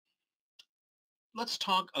let's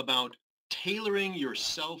talk about tailoring your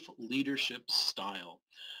self-leadership style.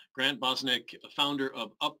 Grant Bosnick, founder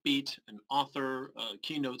of Upbeat, an author,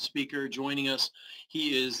 keynote speaker, joining us.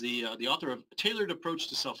 He is the author of Tailored Approach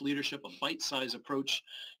to Self-Leadership, a bite-sized approach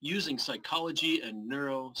using psychology and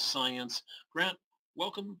neuroscience. Grant,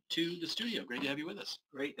 welcome to the studio. Great to have you with us.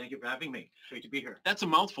 Great. Thank you for having me. Great to be here. That's a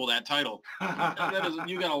mouthful, that title.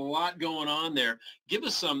 You got a lot going on there. Give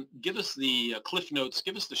us the cliff notes.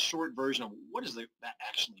 Give us the short version of what does that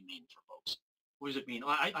actually mean for folks. What does it mean?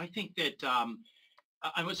 I think that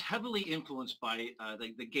I was heavily influenced by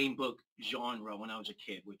the game book genre when I was a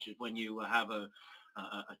kid, which is when you have a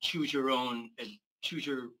choose your own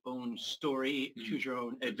story, choose your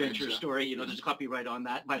own adventure story. You know, there's a copyright on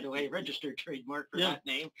that, by the way, registered trademark for that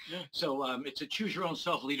name. Yeah. So it's a choose your own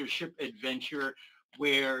self-leadership adventure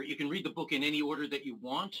where you can read the book in any order that you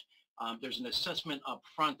want. There's an assessment up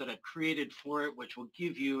front that I've created for it, which will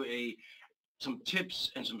give you some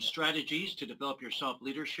tips and some strategies to develop your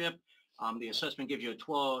self-leadership. The assessment gives you an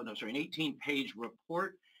 18-page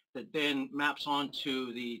report that then maps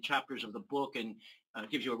onto the chapters of the book and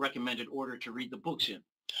gives you a recommended order to read the books in.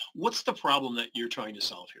 What's the problem that you're trying to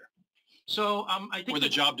solve here? So I think, or the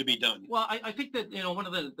job to be done. Well, I think that one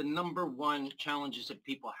of the number one challenges that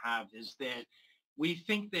people have is that we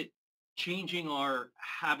think that changing our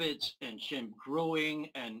habits and growing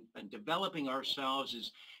and developing ourselves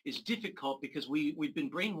is difficult because we've been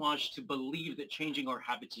brainwashed to believe that changing our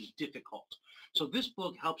habits is difficult. So this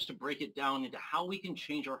book helps to break it down into how we can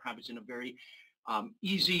change our habits in a very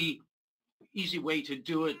easy way to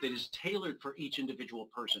do it that is tailored for each individual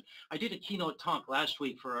person. I did a keynote talk last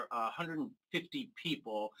week for 150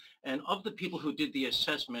 people, and of the people who did the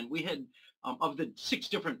assessment, we had of the 6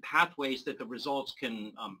 different pathways that the results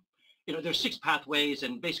can there's 6 pathways,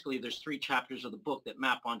 and basically there's 3 chapters of the book that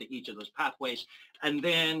map onto each of those pathways. And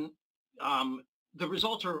then the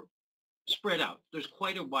results are spread out. There's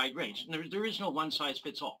quite a wide range. There is no one size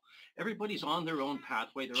fits all. Everybody's on their own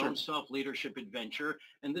pathway, their own self-leadership adventure,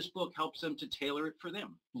 and this book helps them to tailor it for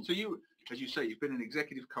them. So you, as you say, you've been an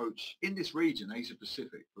executive coach in this region, Asia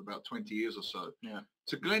Pacific, for about 20 years or so. Yeah.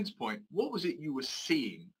 To Glenn's point, what was it you were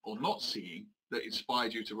seeing or not seeing that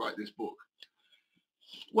inspired you to write this book?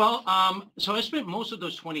 Well, so I spent most of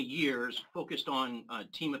those 20 years focused on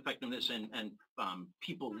team effectiveness and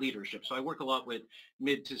people leadership. So I work a lot with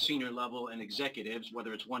mid to senior level and executives,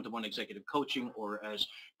 whether it's one-to-one executive coaching or as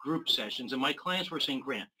group sessions. And my clients were saying,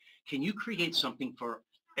 Grant, can you create something for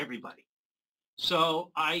everybody? So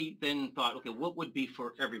I then thought, okay, what would be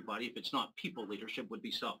for everybody? If it's not people leadership, would be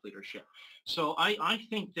self-leadership. So I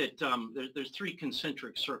think that there's 3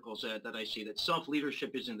 concentric circles that I see, that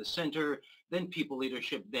self-leadership is in the center, then people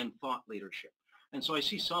leadership, then thought leadership. And so I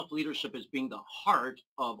see self-leadership as being the heart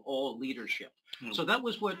of all leadership. So that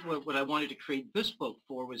was what I wanted to create this book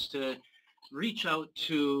for, was to reach out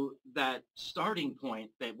to that starting point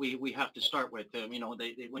that we have to start with.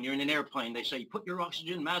 When you're in an airplane, they say, you put your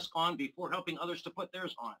oxygen mask on before helping others to put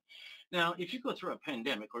theirs on. Now, if you go through a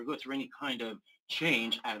pandemic or go through any kind of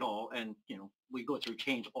change at all, and we go through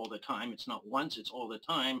change all the time, it's not once, it's all the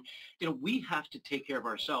time, we have to take care of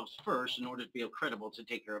ourselves first in order to be credible to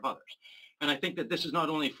take care of others. And I think that this is not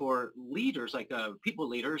only for leaders, like people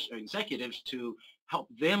leaders or executives, to help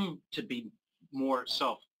them to be more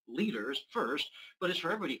self-leaders first, but it's for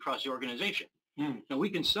everybody across the organization. Now, we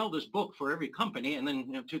can sell this book for every company, and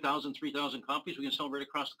then 2,000, 3,000 copies we can sell right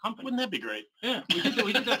across the company. Wouldn't that be great? Yeah,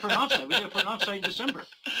 we did that for an offsite. We did it for an offsite in December.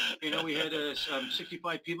 We had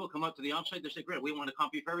 65 people come up to the offsite. They said, great, we want a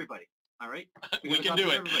copy for everybody. All right, we can do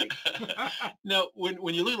it. Now,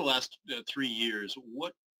 when you look at the last 3 years,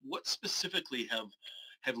 what specifically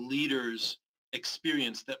have leaders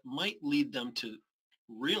experienced that might lead them to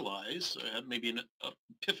realize, maybe an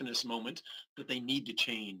epiphanous moment, that they need to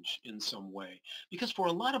change in some way? Because for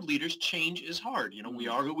a lot of leaders, change is hard. We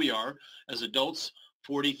are who we are as adults,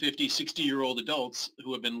 40, 50, 60-year-old adults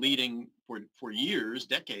who have been leading for years,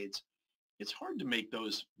 decades. It's hard to make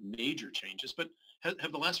those major changes. But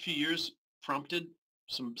have the last few years prompted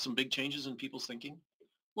some big changes in people's thinking?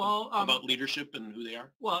 Well, about leadership and who they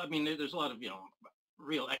are? Well, I mean, there's a lot of,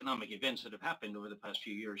 real economic events that have happened over the past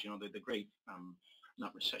few years. The great,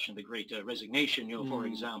 not recession, the great resignation, for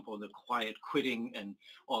example, the quiet quitting and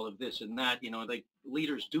all of this and that.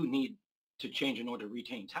 Leaders do need to change in order to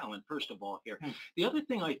retain talent, first of all, here. The other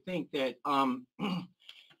thing I think that,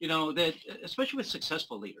 that especially with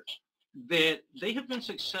successful leaders, that they have been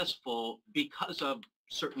successful because of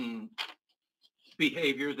certain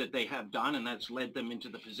behavior that they have done, and that's led them into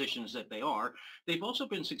the positions that they are. They've also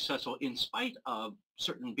been successful in spite of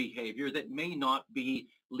certain behavior that may not be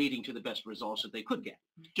leading to the best results that they could get.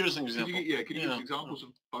 Give us an example. Can you give us examples of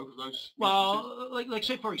both of those? Well, like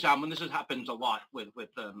say, for example, and this happens a lot with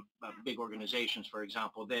big organizations, for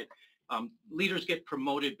example, that leaders get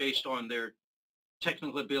promoted based on their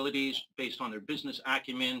technical abilities, based on their business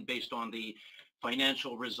acumen, based on the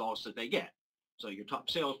financial results that they get. So your top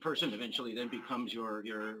salesperson eventually then becomes your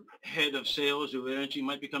head of sales, who eventually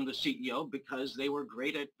might become the CEO because they were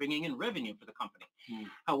great at bringing in revenue for the company.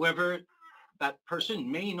 However, that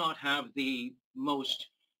person may not have the most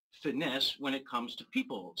finesse when it comes to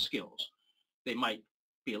people skills. They might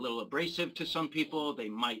be a little abrasive to some people. They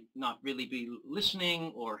might not really be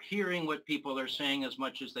listening or hearing what people are saying as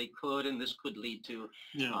much as they could. And this could lead to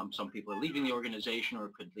some people leaving the organization, or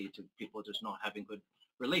it could lead to people just not having good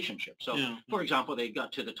relationships. So, for example, they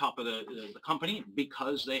got to the top of the company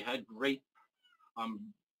because they had great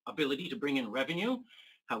ability to bring in revenue.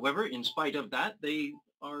 However, in spite of that, they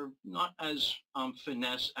are not as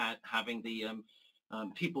finesse at having the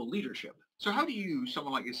people leadership. So how do you,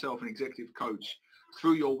 someone like yourself, an executive coach,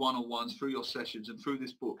 through your one-on-ones, through your sessions, and through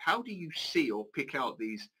this book, how do you see or pick out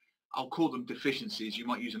these, I'll call them deficiencies, you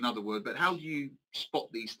might use another word, but how do you spot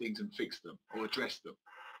these things and fix them or address them?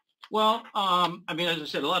 Well, I mean, as I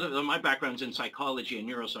said, a lot of my background's in psychology and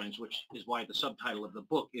neuroscience, which is why the subtitle of the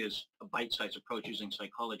book is A Bite-Sized Approach Using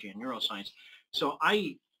Psychology and Neuroscience. So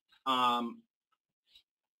I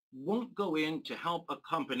won't go in to help a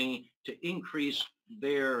company to increase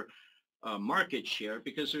their market share,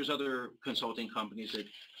 because there's other consulting companies that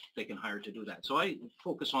they can hire to do that. So I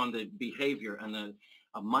focus on the behavior and the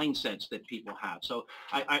mindsets that people have. So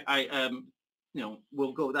I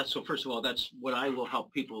we'll go, so first of all, that's what I will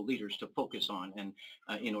help people, leaders, to focus on, and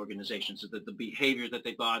in organizations, the behavior that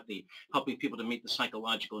they got, the helping people to meet the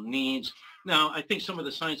psychological needs. Now, I think some of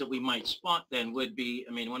the signs that we might spot then would be,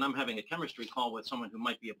 I mean, when I'm having a chemistry call with someone who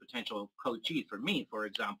might be a potential coachee for me, for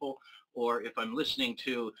example, or if I'm listening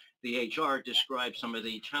to the HR describe some of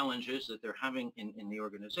the challenges that they're having in the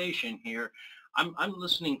organization here, I'm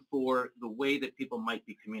listening for the way that people might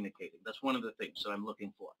be communicating. That's one of the things that I'm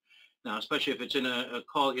looking for. Now, especially if it's in a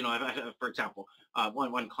call, for example,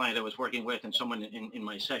 one client I was working with, and someone in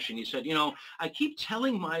my session, he said, I keep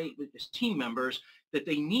telling my team members that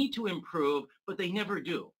they need to improve, but they never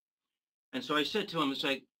do. And so I said to him, it's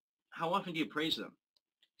like, how often do you praise them?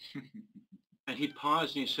 And he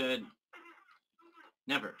paused and he said,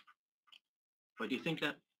 never. But do you think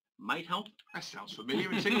that might help? That sounds familiar.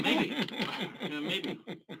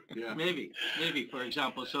 Maybe, for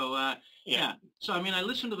example. So, So, I mean, I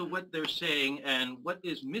listen to what they're saying and what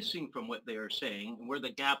is missing from what they are saying, and where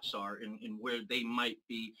the gaps are, and where they might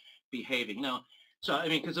be behaving. Now, so, I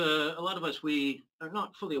mean, because a lot of us, we are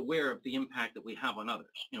not fully aware of the impact that we have on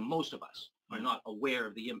others. Most of us are not aware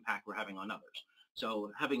of the impact we're having on others.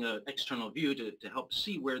 So having an external view to help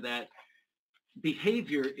see where that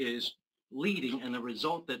behavior is leading and the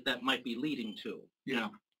result that might be leading to. Yeah.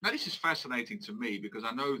 Now, this is fascinating to me, because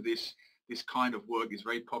I know this kind of work is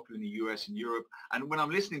very popular in the US and Europe. And when I'm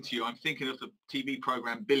listening to you, I'm thinking of the TV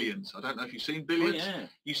program Billions. I don't know if you've seen Billions. Oh, yeah.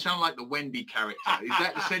 You sound like the Wendy character. Is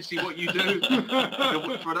that essentially what you do?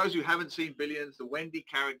 For those who haven't seen Billions, the Wendy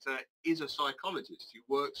character is a psychologist who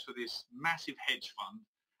works for this massive hedge fund.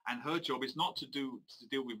 And her job is not to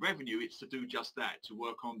deal with revenue. It's to do just that, to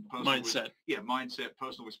work on personal mindset,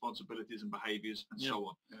 personal responsibilities and behaviors, and so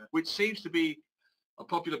on, which seems to be a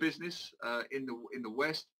popular business in the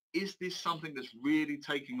West. Is this something that's really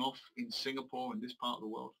taking off in Singapore and this part of the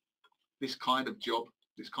world? This kind of job,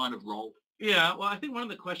 this kind of role? Yeah, well, I think one of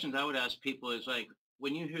the questions I would ask people is, like,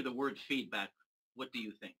 when you hear the word feedback, what do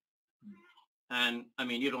you think? And I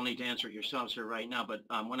mean, you don't need to answer it yourself, sir, right now, but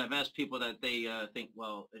when I've asked people that, they think,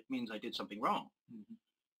 well, it means I did something wrong.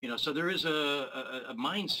 So there is a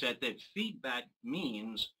mindset that feedback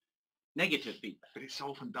means negative feedback. But it so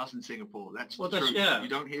often does in Singapore. That's the truth. Yeah. You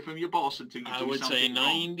don't hear from your boss until you do something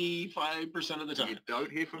wrong. I would say 95% of the time. You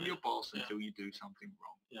don't hear from your boss until you do something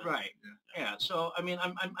wrong. Yeah. Right. Yeah. So, I mean,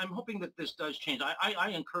 I'm hoping that this does change. I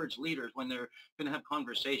encourage leaders, when they're going to have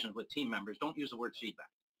conversations with team members, don't use the word feedback.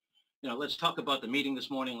 Let's talk about the meeting this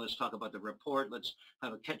morning. Let's talk about the report. Let's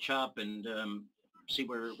have a catch up and see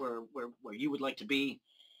where you would like to be.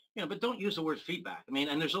 But don't use the word feedback. I mean,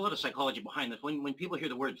 and there's a lot of psychology behind this. When people hear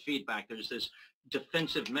the word feedback, there's this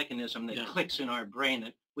defensive mechanism that clicks in our brain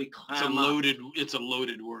that we clam up. It's a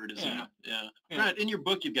loaded word, isn't it? Yeah. Right. In your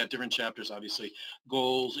book, you've got different chapters, obviously.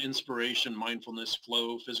 Goals, inspiration, mindfulness,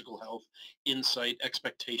 flow, physical health, insight,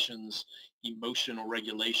 expectations, emotional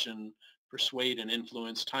regulation, persuade and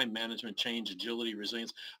influence, time management, change, agility,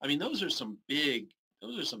 resilience. I mean, those are some big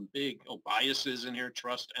biases in here: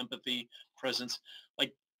 trust, empathy, presence.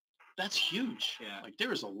 Like, that's huge. Yeah. Like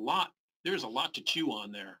there is a lot to chew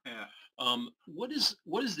on there. Yeah. What is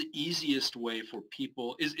the easiest way for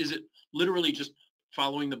people? Is it literally just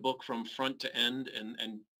following the book from front to end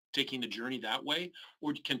and taking the journey that way?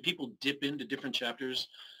 Or can people dip into different chapters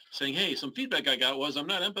saying, hey, some feedback I got was I'm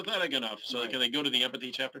not empathetic enough. So Right. can they go to the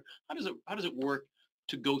empathy chapter? How does it work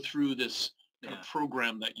to go through this kind of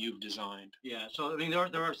program that you've designed? Yeah, so I mean,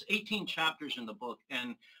 there are 18 chapters in the book,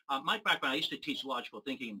 and my background, I used to teach logical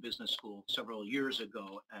thinking in business school several years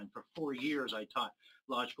ago, and for 4 years I taught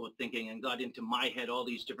logical thinking and got into my head all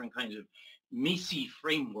these different kinds of MECE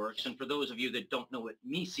frameworks. And for those of you that don't know what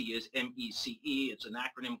MECE is, MECE, it's an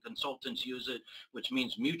acronym, consultants use it, which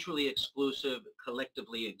means mutually exclusive,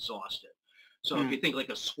 collectively exhaustive. So if you think like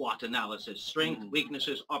a SWOT analysis, strengths,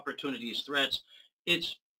 weaknesses, opportunities, threats,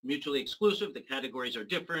 it's mutually exclusive, the categories are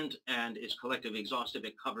different, and it's collectively exhaustive,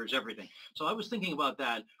 it covers everything. So I was thinking about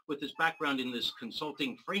that with this background in this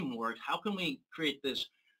consulting framework. How can we create this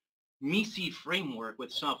MECE framework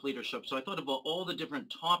with self-leadership? So I thought about all the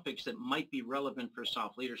different topics that might be relevant for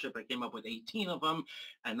self-leadership. I came up with 18 of them,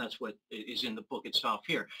 and that's what is in the book itself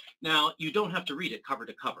here. Now, you don't have to read it cover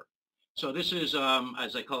to cover. So this is,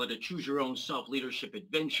 as I call it, a choose your own self-leadership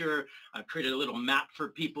adventure. I've created a little map for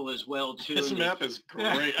people as well, too. This map is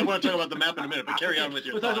great. I want to talk about the map in a minute, but carry on with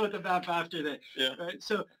your We'll talk about the map after that. Yeah. Right?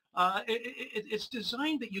 So it's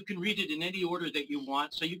designed that you can read it in any order that you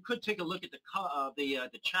want. So you could take a look at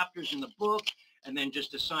the chapters in the book and then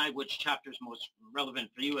just decide which chapter is most relevant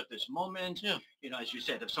for you at this moment. Yeah. You know, as you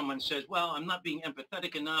said, if someone says, well, I'm not being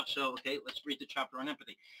empathetic enough, so, okay, let's read the chapter on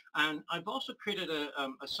empathy. And I've also created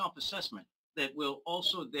a self-assessment that will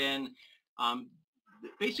also then,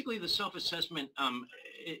 basically the self-assessment,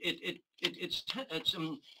 it's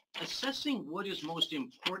assessing what is most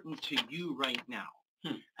important to you right now.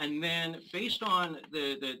 And then based on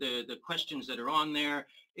the questions that are on there,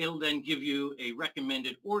 it'll then give you a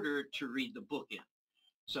recommended order to read the book in.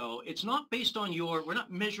 So it's not based on we're not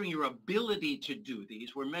measuring your ability to do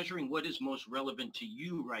these. We're measuring what is most relevant to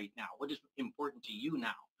you right now, what is important to you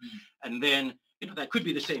now. And then, you know, that could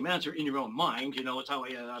be the same answer in your own mind. You know, it's how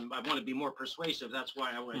I want to be more persuasive. That's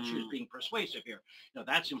why I want to choose being persuasive here. You know,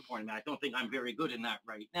 that's important. I don't think I'm very good in that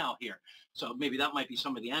right now here. So maybe that might be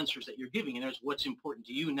some of the answers that you're giving. And there's what's important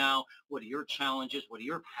to you now. What are your challenges? What are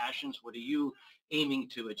your passions? What are you aiming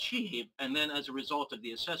to achieve? And then as a result of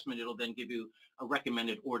the assessment, it'll then give you a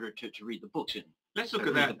recommended order to read the books in. Let's look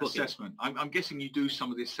at that assessment. I'm guessing you do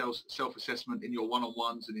some of this self-assessment in your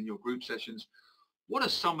one-on-ones and in your group sessions. What are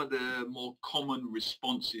some of the more common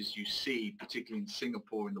responses you see, particularly in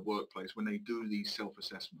Singapore in the workplace, when they do these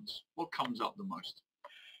self-assessments? What comes up the most?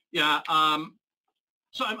 Yeah,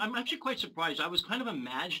 so I'm actually quite surprised. I was kind of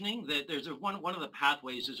imagining that there's one of the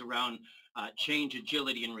pathways is around change,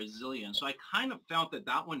 agility, and resilience. So I kind of felt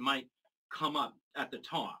that one might come up at the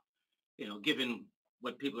top, you know, given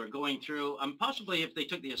what people are going through. Possibly if they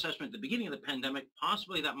took the assessment at the beginning of the pandemic,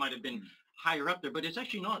 possibly that might have been higher up there, but it's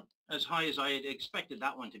actually not as high as I had expected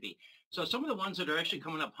that one to be. So some of the ones that are actually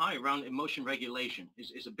coming up high around emotion regulation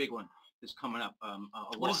is a big one that's coming up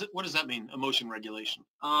a lot. What does that mean, emotion regulation?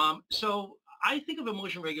 So I think of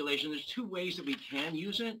emotion regulation, there's two ways that we can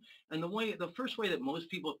use it. And the first way that most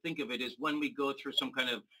people think of it is when we go through some kind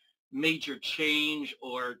of major change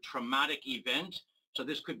or traumatic event. So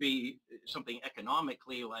this could be something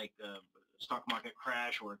economically like stock market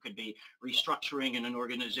crash, or it could be restructuring in an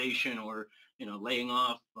organization, or, you know, laying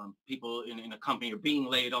off people in a company, or being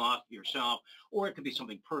laid off yourself, or it could be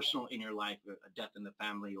something personal in your life, a death in the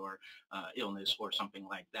family, or illness, or something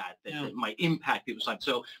like that that might impact people's lives.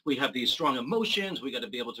 So we have these strong emotions. We got to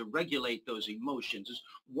be able to regulate those emotions. Is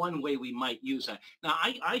one way we might use that. Now,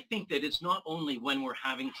 I think that it's not only when we're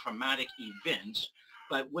having traumatic events,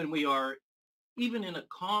 but when we are even in a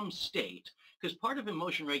calm state, because part of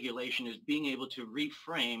emotion regulation is being able to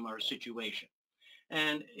reframe our situation.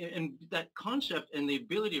 And that concept and the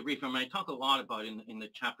ability to reframe, I talk a lot about in the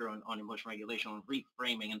chapter on emotion regulation, on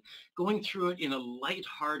reframing, and going through it in a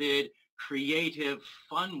lighthearted, creative,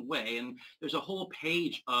 fun way. And there's a whole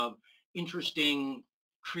page of interesting,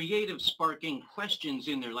 creative, sparking questions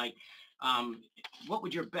in there, like, what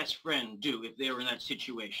would your best friend do if they were in that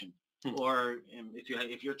situation? Or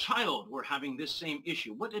if your child were having this same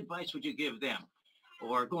issue, what advice would you give them?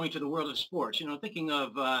 Or going to the world of sports, you know, thinking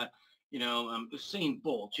of, Usain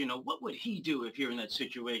Bolt, you know, what would he do if you're in that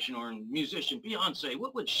situation? Or musician Beyonce,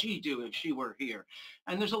 what would she do if she were here?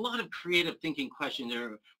 And there's a lot of creative thinking questions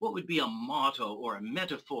there. What would be a motto or a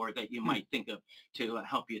metaphor that you might think of to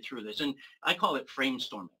help you through this? And I call it frame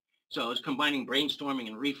storming. So it's combining brainstorming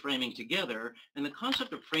and reframing together. And the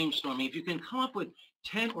concept of framestorming, if you can come up with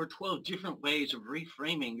 10 or 12 different ways of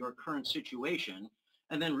reframing your current situation,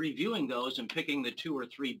 and then reviewing those and picking the 2 or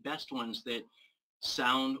 3 best ones that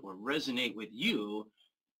sound or resonate with you,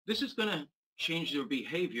 this is going to change their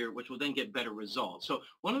behavior, which will then get better results. So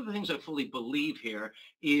one of the things I fully believe here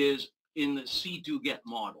is in the see, do, get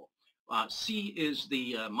model. See is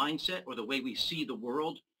the mindset or the way we see the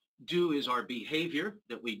world. Do is our behavior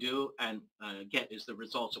that we do, and get is the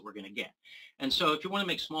results that we're going to get. And so if you want to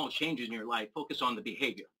make small changes in your life, focus on the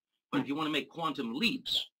behavior. But if you want to make quantum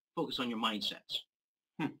leaps, focus on your mindsets.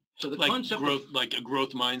 So the concept growth, like a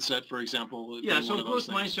growth mindset, for example. Yeah, so growth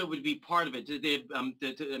mindset would be part of it.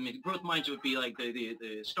 Growth mindset would be like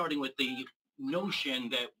the starting with the notion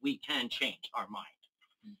that we can change our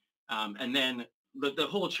mind. And then the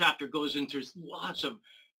whole chapter goes into lots of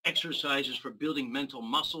exercises for building mental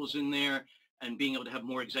muscles in there and being able to have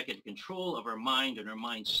more executive control of our mind and our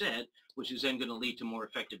mindset, which is then going to lead to more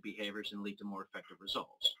effective behaviors and lead to more effective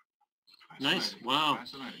results. Nice. Wow.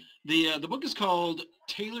 The book is called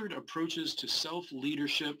Tailored Approaches to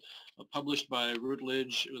Self-Leadership, published by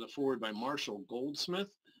Routledge with a foreword by Marshall Goldsmith.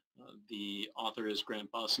 The author is Grant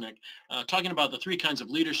Bosnick, talking about the 3 kinds of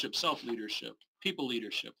leadership: self-leadership, people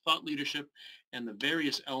leadership, thought leadership, and the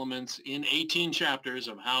various elements in 18 chapters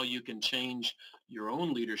of how you can change your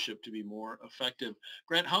own leadership to be more effective.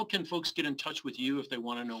 Grant, how can folks get in touch with you if they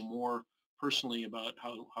want to know more personally about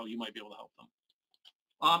how you might be able to help them?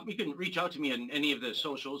 You can reach out to me on any of the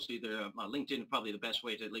socials. Either LinkedIn is probably the best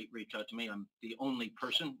way to reach out to me. I'm the only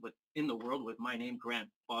person in the world with my name, Grant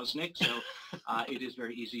Bosnick, so it is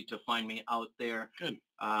very easy to find me out there. Good.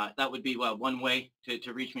 That would be one way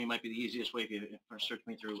to reach me. Might be the easiest way if you search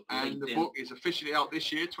me through And LinkedIn. The book is officially out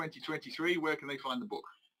this year, 2023. Where can they find the book?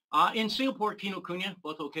 In Singapore, Kinokuniya.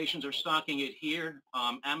 Both locations are stocking it here.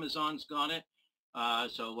 Amazon's got it.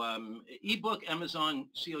 Ebook, Amazon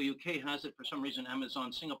COUK has it. For some reason,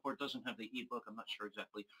 Amazon Singapore doesn't have the ebook. I'm not sure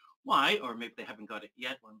exactly why, or maybe they haven't got it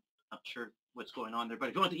yet. I'm not sure what's going on there. But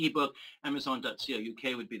if you want the ebook,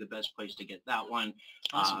 Amazon.couk would be the best place to get that one.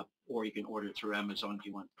 Awesome. Or you can order it through Amazon if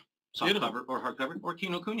you want softcover or hardcover or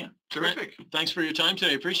Kinokuniya. Terrific. Thanks for your time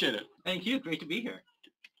today. Appreciate it. Thank you. Great to be here.